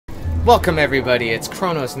Welcome everybody, it's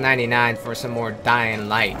Kronos99 for some more Dying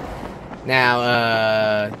Light. Now,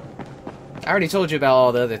 I already told you about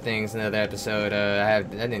all the other things in the other episode. I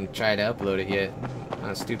didn't try to upload it yet.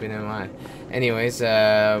 How stupid am I? Anyways,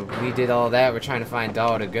 we did all that. We're trying to find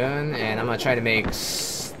Dahl the gun, and I'm gonna try to make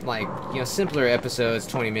simpler episodes,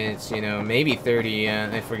 20 minutes, maybe 30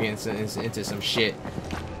 if we're getting into some shit.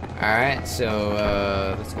 Alright,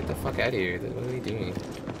 so let's get the fuck out of here. What are you doing?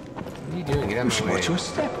 What are you doing? Get out of my way. Watch your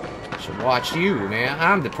step. I should watch you, man.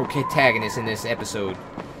 I'm the protagonist in this episode.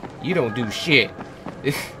 You don't do shit.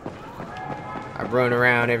 I run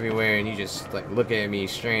around everywhere and you just like look at me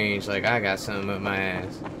strange like I got something up my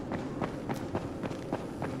ass.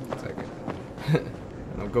 It's like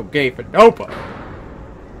I'll go gay for Dopa.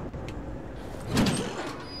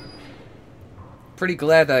 Pretty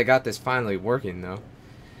glad that I got this finally working though.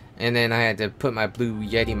 And then I had to put my Blue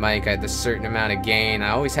Yeti mic at a certain amount of gain. I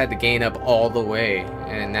always had the gain up all the way.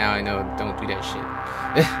 And now I know don't do that shit.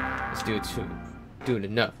 Let's do it too. Do it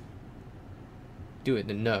enough. Do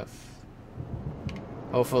it enough.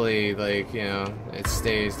 Hopefully, like, it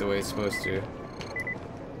stays the way it's supposed to.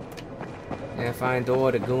 Yeah, find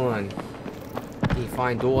Dahl the gun. Can you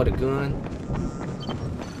find Dahl the gun?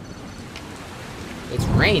 It's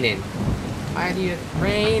raining. Why do you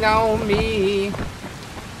rain on me?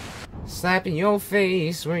 Slapping your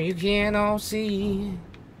face where you can't all see.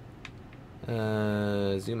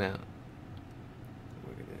 Zoom out.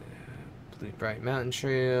 We're gonna Blue Bright Mountain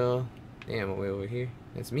Trail. Damn, way over here.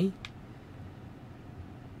 That's me.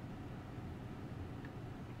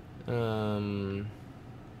 Look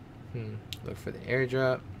for the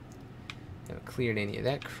airdrop. Haven't cleared any of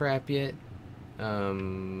that crap yet.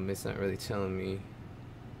 It's not really telling me.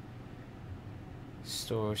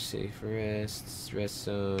 Store, safe rest, rest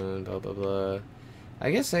zone, blah blah blah.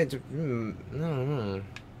 I guess I no. I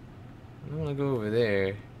don't want to go over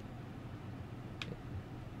there.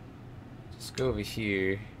 Just go over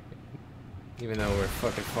here. Even though we're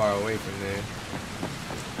fucking far away from there.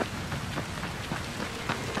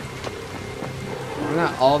 We're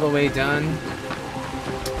not all the way done.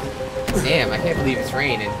 Damn, I can't believe it's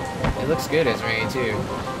raining. It looks good as rain too.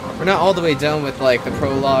 We're not all the way done with like the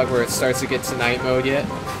prologue where it starts to get to night mode yet,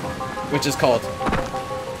 which is called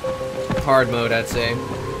hard mode, I'd say.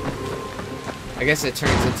 I guess it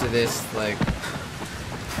turns into this like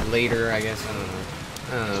later. I guess I don't know.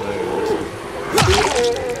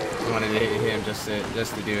 I wanted to hit him just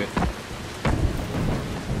to do it.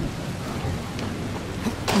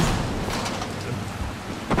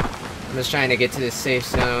 I'm just trying to get to this safe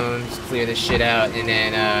zone, just clear this shit out, and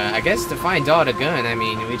then, I guess to find Dahl the gun, I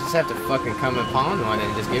mean, we just have to fucking come upon one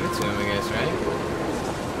and just give it to him, I guess, right?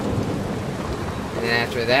 And then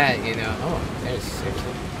after that, oh, there's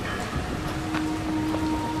seriously.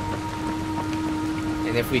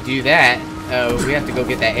 And if we do that, we have to go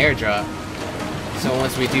get that airdrop. So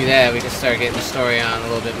once we do that, we can start getting the story on a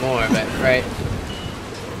little bit more, but, right?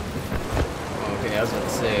 Okay, I was about to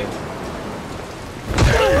say.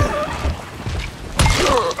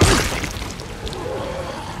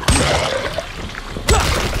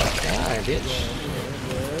 Bitch.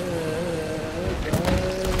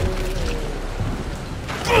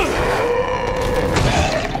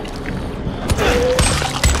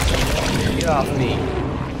 Get off me.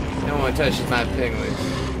 No one touches my penguins.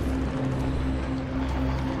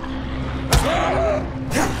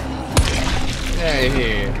 Get out of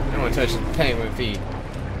here. No one touches penguin feet.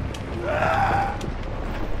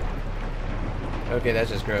 Okay,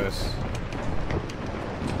 that's just gross.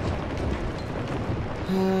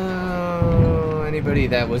 Oh, anybody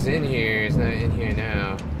that was in here is not in here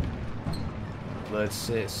now. Blood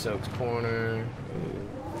soaked corner.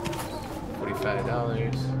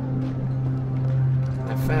 $45.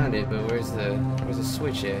 I found it, but where's the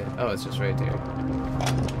switch at? Oh, it's just right there.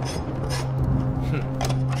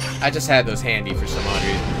 I just had those handy for some odd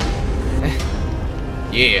reason.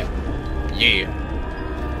 Yeah.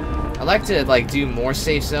 I like to do more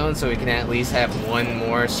safe zones so we can at least have one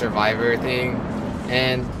more survivor thing.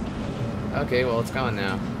 And okay, well it's gone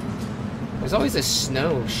now. There's always a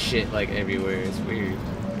snow shit like everywhere. It's weird.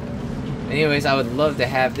 Anyways, I would love to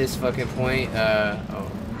have this fucking point. Oh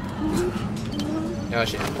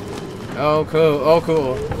shit. Oh cool. Oh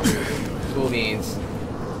cool. Cool beans.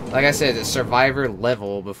 Like I said, the survivor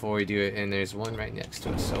level before we do it, and there's one right next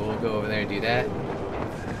to us. So we'll go over there and do that.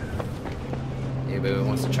 Anybody who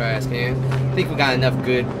wants to try us can. I think we got enough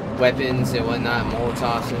good weapons and whatnot,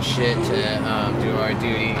 Molotovs and shit to do our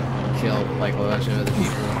duty, kill like a bunch of other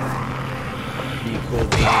people. Be cool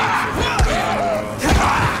beings with everybody in the world.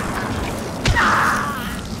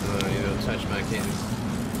 You don't touch my kittens.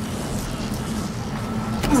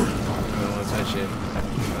 touch it. I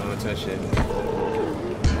don't wanna touch it.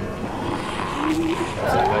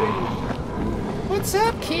 What's up, buddy? What's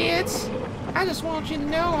up, kids? I just want you to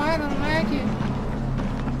know I don't like it.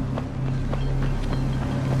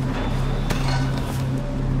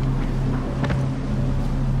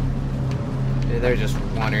 Yeah, they're just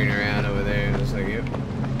wandering around over there, just like, yep.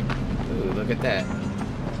 Ooh, look at that.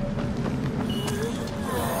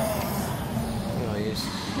 Oh, you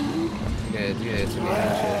gotta do that to me, don't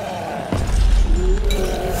you?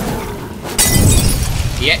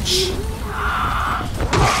 Yetch!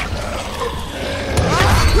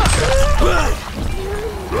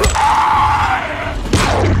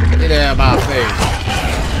 Get out of my face.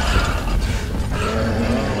 Oh,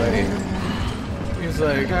 buddy. He's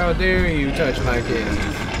like, how dare you touch my kitties?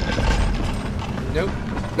 Nope.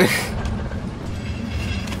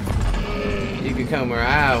 You can come where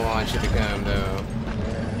I want you to come, though.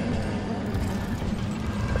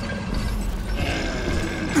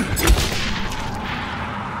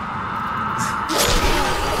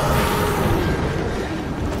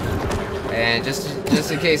 And just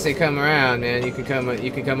in case they come around, man, you can come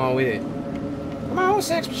on with it. Come on,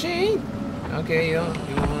 sex machine. Okay, you don't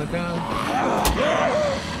want to come?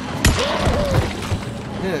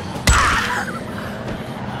 Yeah.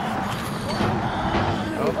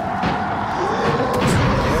 Oh.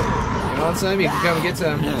 Yep. You want some? You can come and get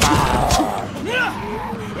some.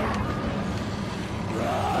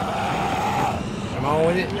 Come on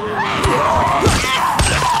with it.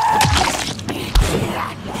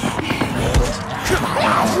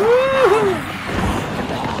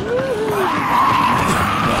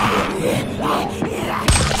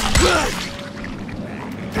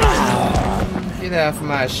 Get out of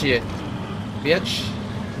my shit, bitch.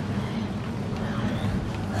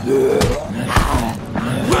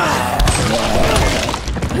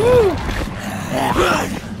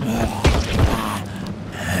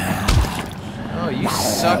 Oh, you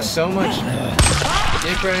suck so much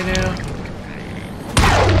dick right now.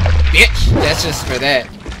 Bitch! That's just for that.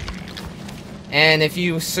 And if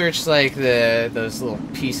you search like those little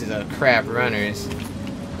pieces of crap runners,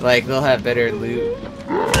 like they'll have better loot.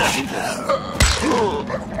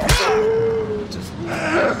 Just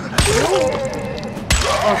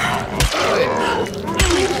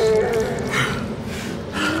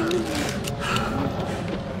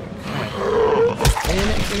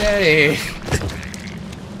get out of here.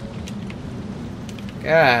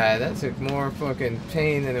 God, that took more fucking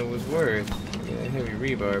pain than it was worth. That heavy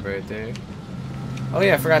rebarb right there. Oh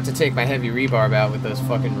yeah, I forgot to take my heavy rebarb out with those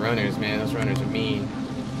fucking runners, man. Those runners are mean.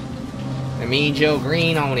 The mean Joe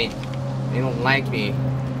Green on it. They don't like me.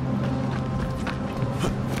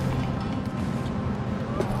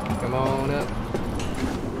 Come on up.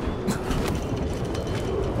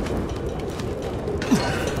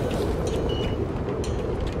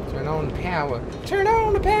 Turn on the power. Turn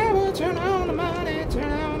on the power. Turn on the money. Turn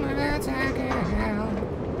on the lights. I can help.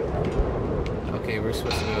 Okay, we're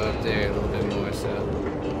supposed to go up there a little bit more, so.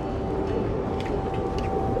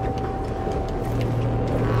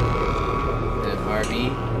 RB.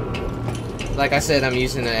 Like I said, I'm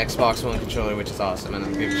using the Xbox One controller, which is awesome. I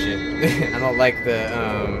don't give a shit. I don't like the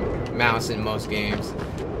mouse in most games.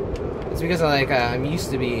 It's because I'm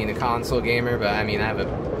used to being a console gamer, but I mean I have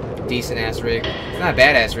a decent ass rig. It's not a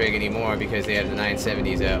badass rig anymore because they have the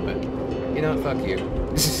 970s out. But you know, fuck you.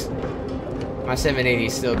 My 780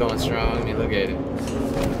 is still going strong. I mean, look at it.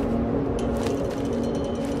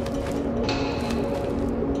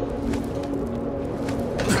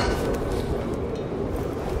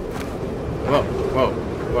 Whoa, whoa,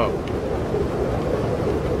 whoa.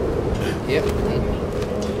 Yep.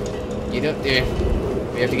 Get up there.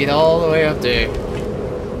 We have to get all the way up there.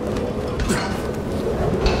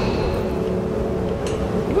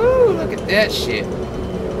 Woo, look at that shit.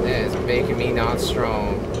 That is making me not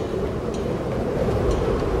strong.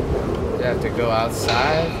 Do I have to go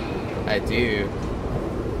outside? I do.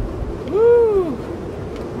 Woo!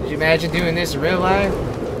 Did you imagine doing this in real life?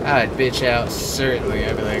 I'd bitch out, certainly.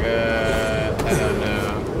 I'd be like, I don't know.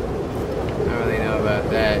 I don't really know about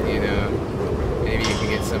that, you know. Maybe you can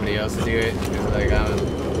get somebody else to do it. It's like,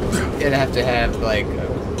 it'd have to have, like, a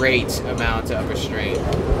great amount of restraint.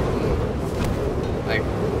 Like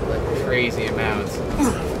crazy amounts.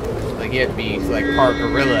 Like, you have to be, like, part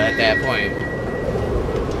gorilla at that point.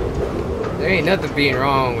 There ain't nothing being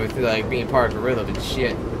wrong with, like, being part gorilla, but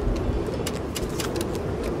shit.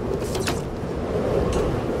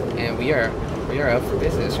 And we are up for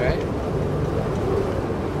business, right?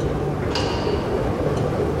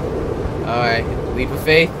 Alright, leap of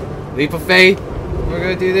faith. Leap of faith. We're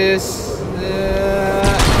gonna do this.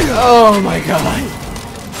 Oh my god.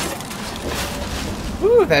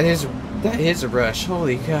 that is a rush.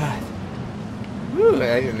 Holy God. Woo,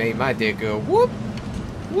 that even made my dick go whoop,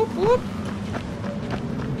 whoop, whoop.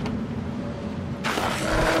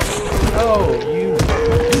 Oh, you.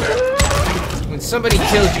 When somebody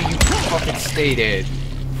kills you, you fucking stay dead.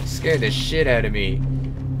 Scared the shit out of me.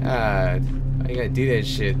 Why you gotta do that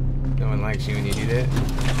shit? No one likes you when you do that.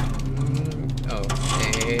 Oh,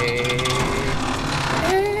 hey.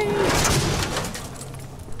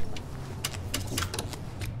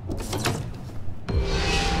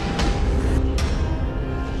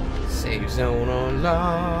 Save zone on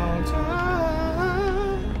long time.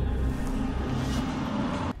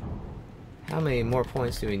 How many more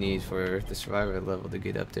points do we need for the survivor level to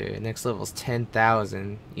get up there? Next level is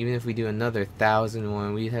 10,000. Even if we do another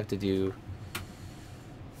 1,001, we'd have to do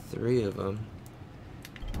 3 of them.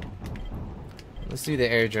 Let's do the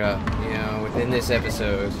airdrop, you know, within this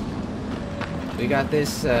episode. We got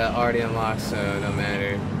this already unlocked, so it don't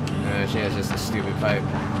matter. She has just a stupid pipe.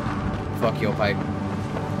 Fuck your pipe.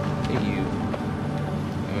 Hey, you.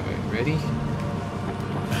 Alright, ready?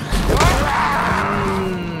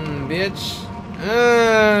 Bitch.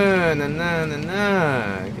 Nah, nah, nah,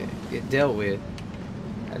 nah. Get dealt with.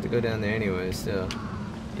 I had to go down there anyway, still.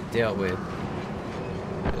 Get dealt with.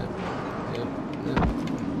 Yep.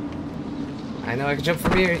 I know I can jump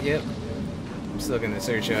from here. Yep. I'm still gonna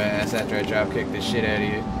search your ass after I drop kick the shit out of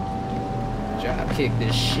you. Drop kick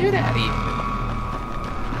the shit out of you.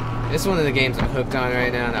 This is one of the games I'm hooked on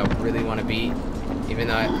right now and I really want to beat. Even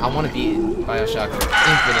though I want to beat Bioshock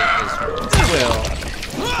Infinite as well.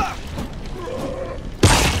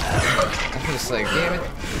 I'm just like, damn it.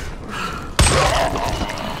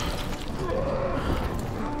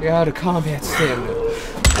 You're out of combat stamina.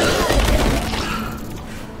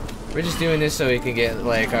 We're just doing this so we can get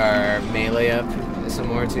like our melee up some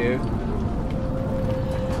more too.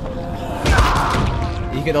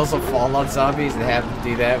 You can also fall on zombies and have them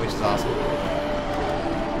do that, which is awesome.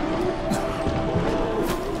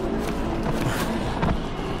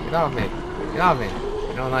 Get off me. Get off me.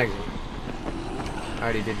 I don't like you. I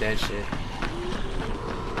already did that shit.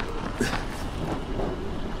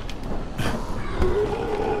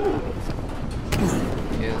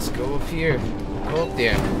 Yeah, let's go up here. Go up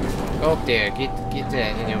there. Go up there. Get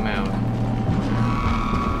that in your mouth.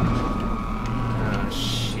 Oh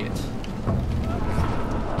shit.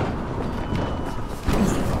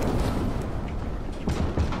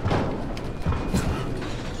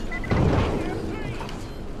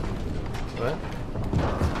 What?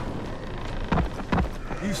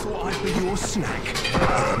 You thought I'd be your snack?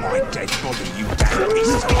 Over my dead body, you damn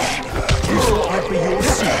beast. You thought I'd be your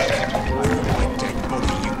snack? Over my dead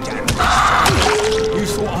body, you damn beast. You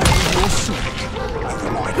thought I'd be your snack?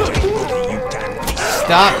 Over my dead body, you damn beast.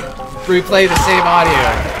 Stop! Replay the same audio.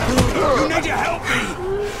 You need to help me!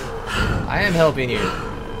 I am helping you.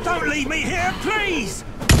 Don't leave me here, please!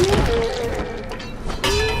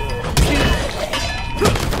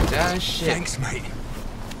 Ah, shit. Thanks, mate.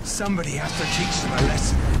 Somebody has to teach them a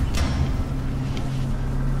lesson.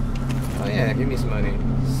 Oh yeah, give me some money.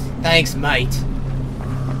 Thanks, mate.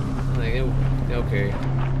 Like, okay.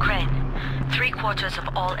 Crane, 3/4 of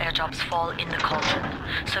all airdrops fall in the cauldron.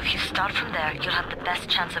 So if you start from there, you'll have the best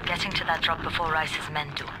chance of getting to that drop before Rice's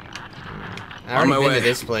men do. I already been to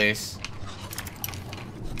this place.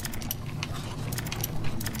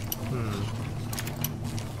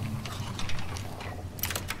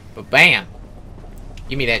 But bam!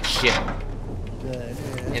 Give me that shit.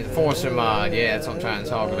 Enforcer mod, yeah, that's what I'm trying to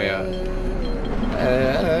talk about.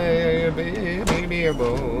 Oh,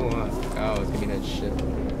 give me that shit.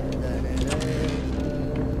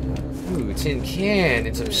 Ooh, tin can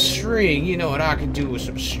and some string. You know what I could do with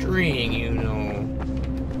some string, you know.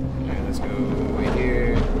 Alright, let's go over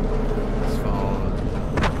here. Let's fall.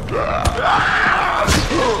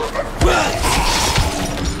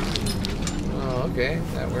 Oh, okay,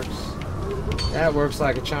 that works. That works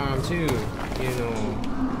like a charm too, you know.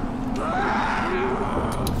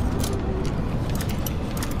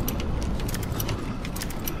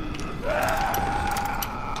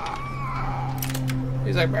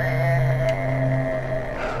 He's like,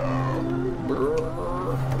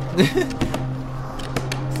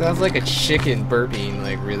 sounds like a chicken burping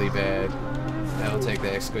like really bad. That'll take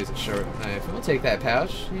the exquisite short knife. We'll take that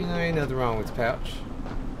pouch. You know, ain't nothing wrong with the pouch,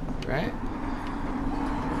 right?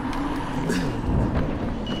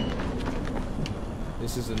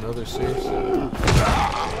 This is another safe zone.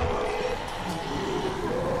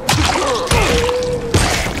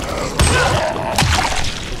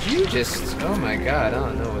 You just, oh my god, I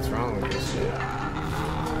don't know what's wrong with this shit.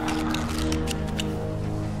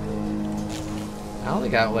 I only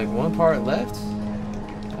got like one part left.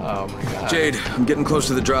 Oh my god. Jade, I'm getting close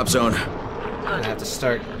to the drop zone. I'm gonna have to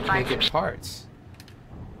start making parts.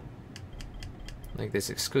 Like this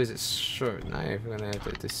exquisite short knife, I'm gonna have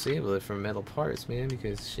to disable it from metal parts, man,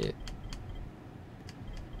 because shit.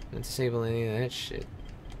 Not disable any of that shit.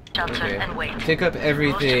 Shelter Okay. and wait. Pick up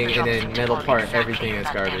everything Most of and the then drops metal fall part exactly everything in is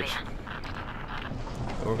that garbage. area.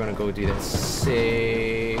 We're gonna go do that.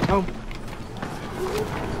 Say home.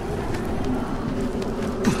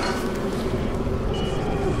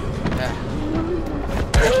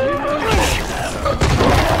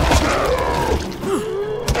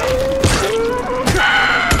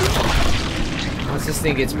 Once this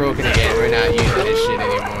thing gets broken again, we're not using this shit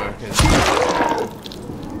anymore.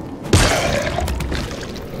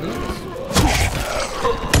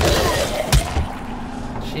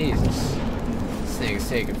 Jesus. This thing's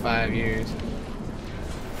taking 5 years.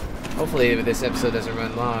 Hopefully this episode doesn't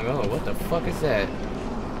run long. Oh, what the fuck is that?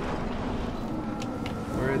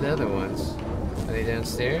 Where are the other ones? Are they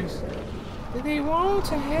downstairs? Do they want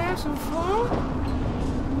to have some fun?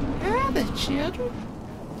 Hi, the children.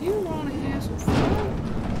 Do you want to have some fun?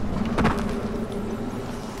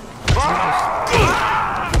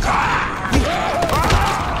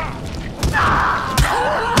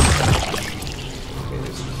 Okay,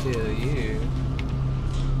 let's kill you.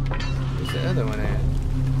 Where's the other one at?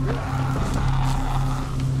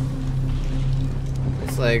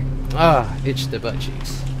 It's like, itch the butt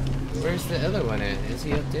cheeks. Where's the other one at? Is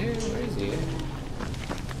he up there? Where is he at?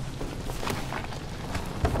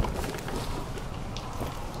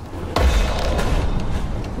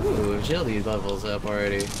 Ooh, agility level's up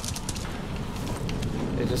already.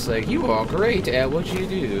 They're just like, you are great at what you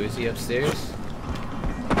do. Is he upstairs?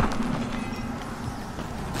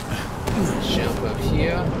 Jump up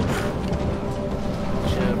here.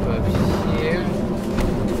 Jump up here.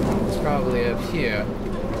 It's probably up here.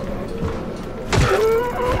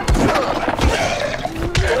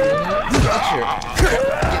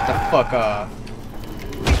 Get the fuck off.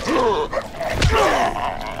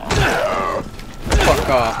 Fuck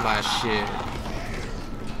off my shit.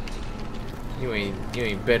 You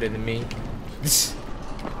ain't better than me.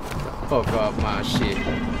 Fuck off my shit.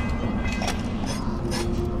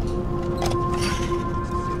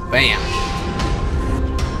 Bam.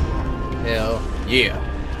 Hell yeah.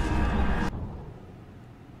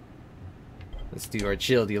 Let's do our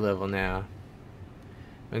agility level now.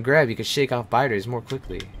 When grabbed, you can shake off biters more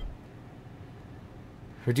quickly.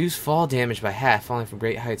 Reduce fall damage by half. Falling from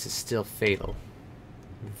great heights is still fatal.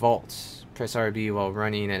 Vault. Press RB while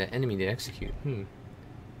running at an enemy to execute.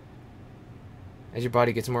 As your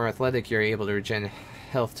body gets more athletic, you're able to regen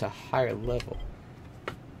health to a higher level.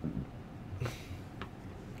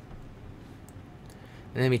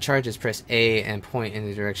 When enemy charges, press A and point in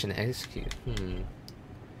the direction to execute.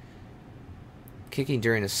 Kicking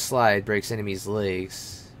during a slide breaks enemies'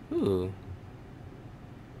 legs. Ooh.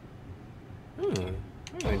 I'm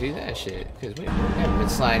gonna do that shit, because we haven't been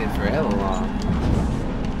sliding for hella long.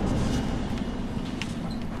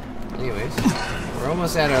 Anyways, we're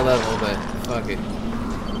almost at our level, but fuck it.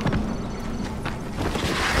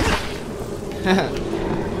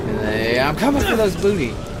 Hey, I'm coming for those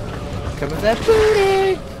booty. Coming for that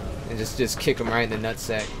booty! And just kick them right in the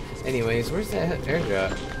nutsack. Anyways, where's that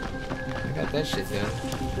airdrop? I got that shit done.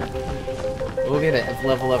 We'll get a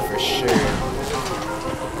level up for sure.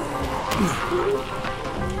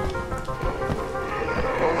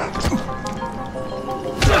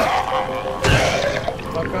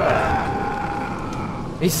 Fuck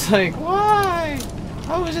off. He's like, why?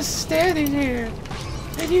 I was just standing here.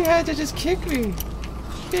 And you had to just kick me.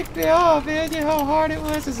 Kick me off, man. You know how hard it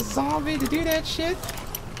was as a zombie to do that shit?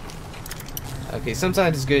 Okay,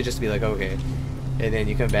 sometimes it's good just to be like, okay. And then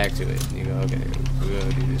you come back to it. And you go, okay, we're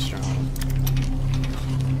gonna do this strong.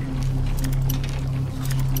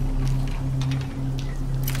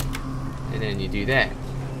 And then you do that.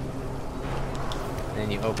 And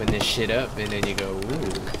then you open this shit up, and then you go,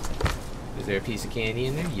 ooh. Is there a piece of candy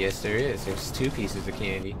in there? Yes, there is. There's 2 pieces of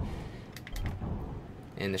candy.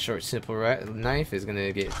 And the short, simple knife is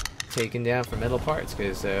gonna get taken down for metal parts,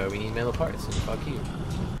 because we need metal parts, and fuck you.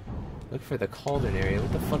 Look for the Cauldron area.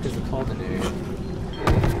 What the fuck is the Cauldron area?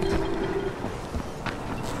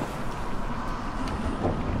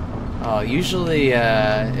 Oh, usually,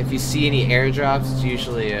 if you see any airdrops, it's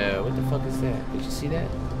usually, what the fuck is that? Did you see that?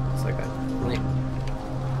 It's like a plant.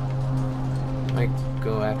 Might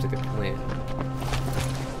go after the plant.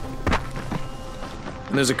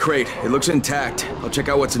 And there's a crate. It looks intact. I'll check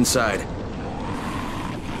out what's inside.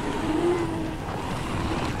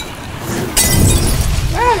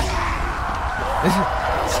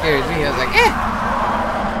 Scared me. I was like, eh!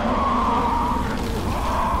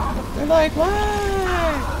 like, why?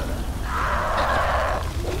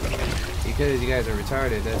 Because you guys are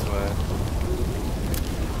retarded, that's why.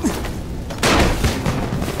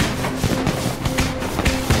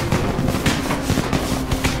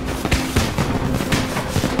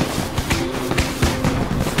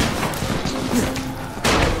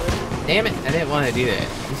 Damn it, I didn't want to do that.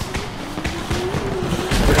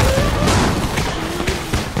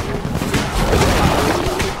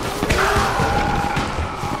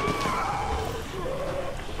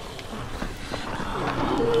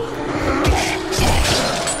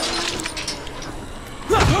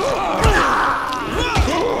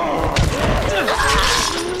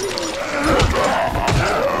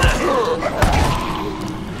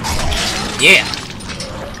 Yeah!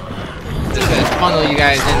 Just gonna funnel you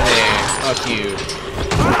guys in there. Fuck you.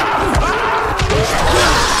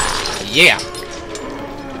 Yeah!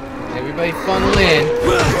 Everybody funnel in.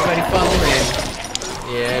 Everybody funnel in.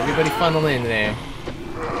 Yeah, everybody funnel in there.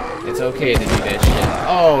 It's okay to do that shit.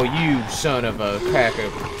 Oh, you son of a cracker.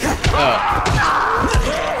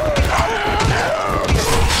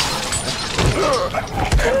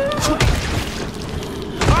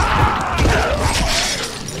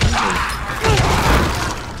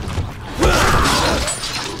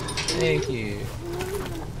 Thank you.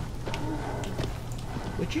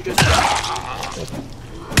 Would you just...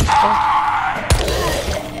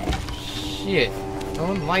 Shit. No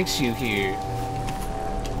one likes you here.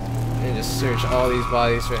 And just search all these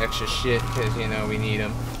bodies for extra shit, because, you know, we need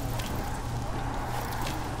them.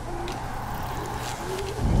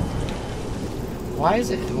 Why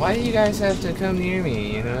do you guys have to come near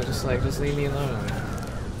me, you know? Just leave me alone.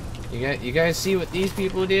 You guys see what these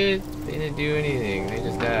people did? They didn't do anything. They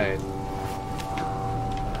just died.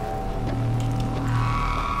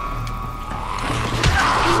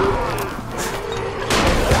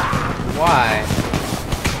 Why?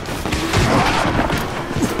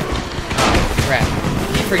 Oh, crap. I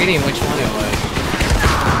keep forgetting which one it was.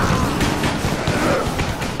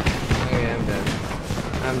 Okay, I'm done.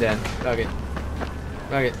 I'm done. Fuck it.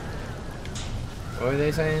 Fuck it. What were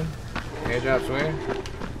they saying? Airdrops where?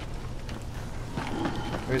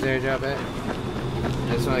 Where's the airdrop at?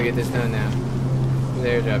 I just want to get this done now.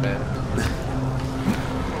 Where's the airdrop at?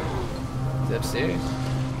 It's upstairs.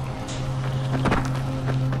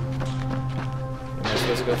 Am I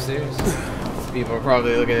supposed to go upstairs? People are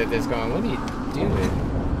probably looking at this going, what are you doing?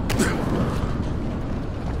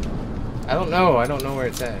 I don't know. I don't know where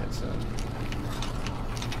it's at, so.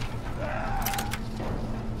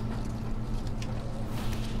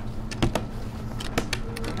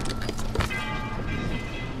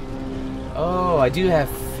 Oh, I do have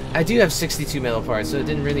 62 metal parts, so it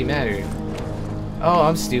didn't really matter. Oh,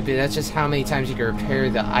 I'm stupid. That's just how many times you can repair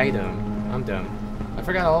the item. I'm dumb. I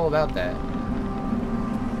forgot all about that.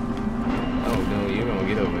 Oh no, you're gonna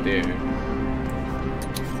get over there.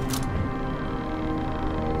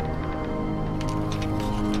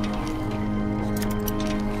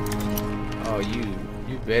 Oh, you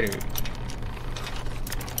better.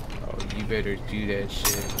 Oh, you better do that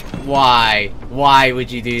shit. Why? Why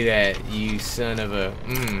would you do that, you son of a...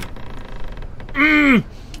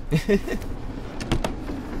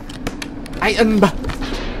 I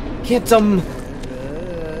get them.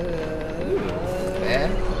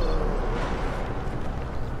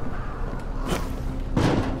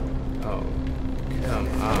 Oh, come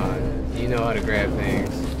on. You know how to grab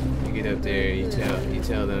things. You get up there, you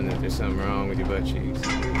tell them that there's something wrong with your butt cheeks.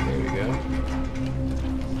 There we go.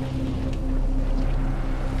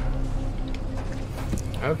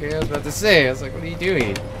 Okay, I was about to say, I was like, what are you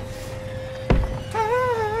doing?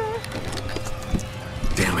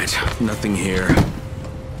 Damn it, nothing here.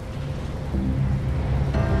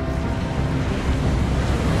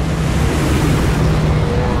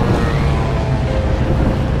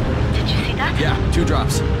 Did you see that? Yeah, 2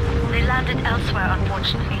 drops. They landed elsewhere,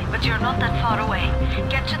 unfortunately, but you're not that far away.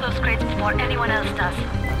 Get to those crates before anyone else does.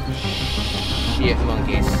 Shit,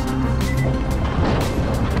 monkeys.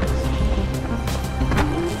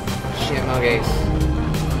 Shit, monkeys.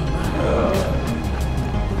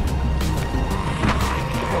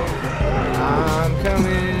 I'm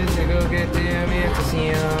coming to go get the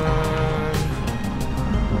Mantision.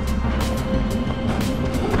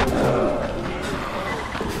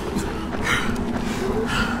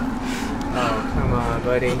 Oh, come on,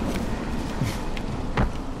 buddy.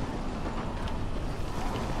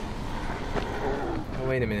 Oh,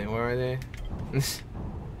 wait a minute, where are they?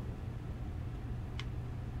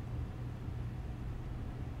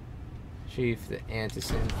 Chief, the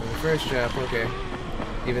Antison for the first drop, okay.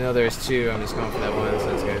 Even though there's 2, I'm just going for that one, so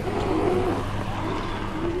that's good.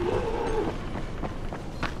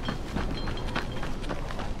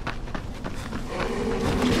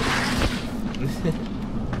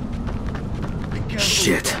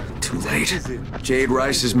 Jade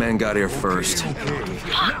Rice's men got here first.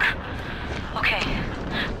 Fuck! Okay,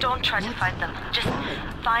 don't try to fight them. Just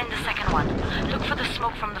find the second one. Look for the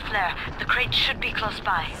smoke from the flare. The crate should be close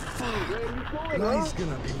by. Now he's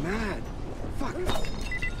gonna be mad. Fuck.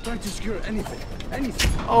 Try to secure anything.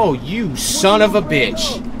 Anything. Oh, you son of a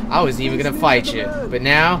bitch. I was even gonna fight you. But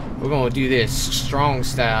now, we're gonna do this strong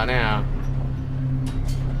style now.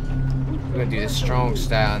 We're gonna do this strong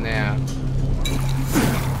style now.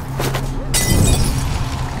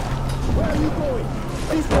 Where are you going?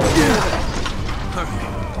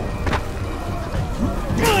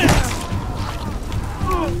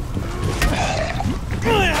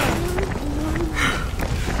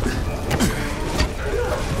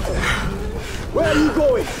 Where are you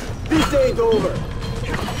going? This ain't over.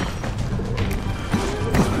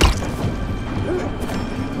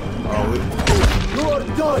 You are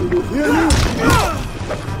done, you hear me?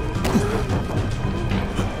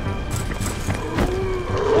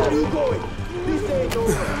 Where are you going? This ain't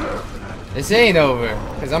over. This ain't over,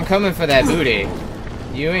 cause I'm coming for that booty.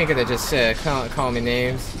 You ain't gonna just call me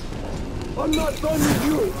names. I'm not done with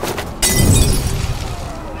you.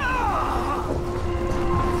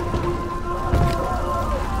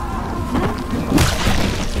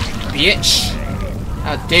 Bitch!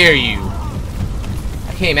 How dare you!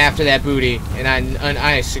 I came after that booty, and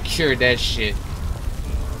I secured that shit.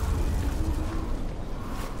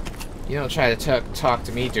 You don't try to talk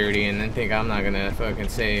to me dirty and then think I'm not gonna fucking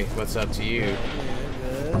say what's up to you.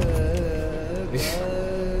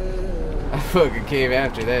 I fucking came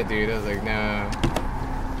after that dude. I was like, nah.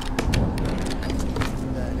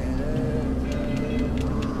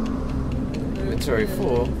 Inventory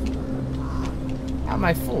full. How am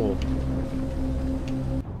I full?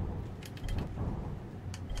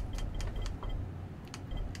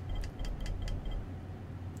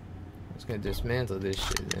 I'm just gonna dismantle this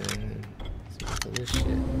shit then. Dismantle this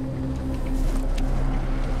shit.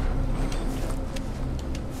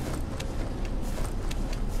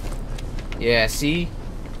 Yeah, see?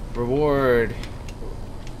 Reward.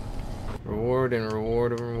 Reward and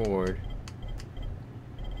reward and reward.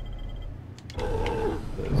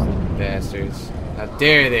 Those bastards. How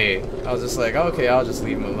dare they? I was just like, okay, I'll just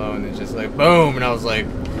leave him alone. And just like, boom! And I was like,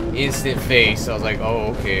 instant face. I was like,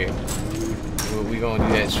 oh, okay. Well, we gonna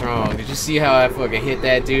do that strong. Did you see how I fucking hit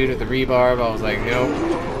that dude with the rebarb? I was like, nope.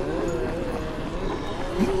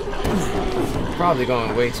 Probably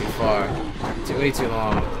going way too far. Way too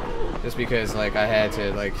long. Just because, like, I had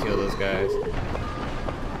to, like, kill those guys.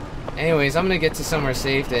 Anyways, I'm gonna get to somewhere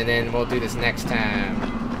safe, and then we'll do this next time.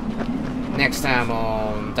 Next time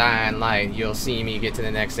on Dying Light, you'll see me get to the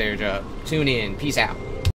next airdrop. Tune in. Peace out.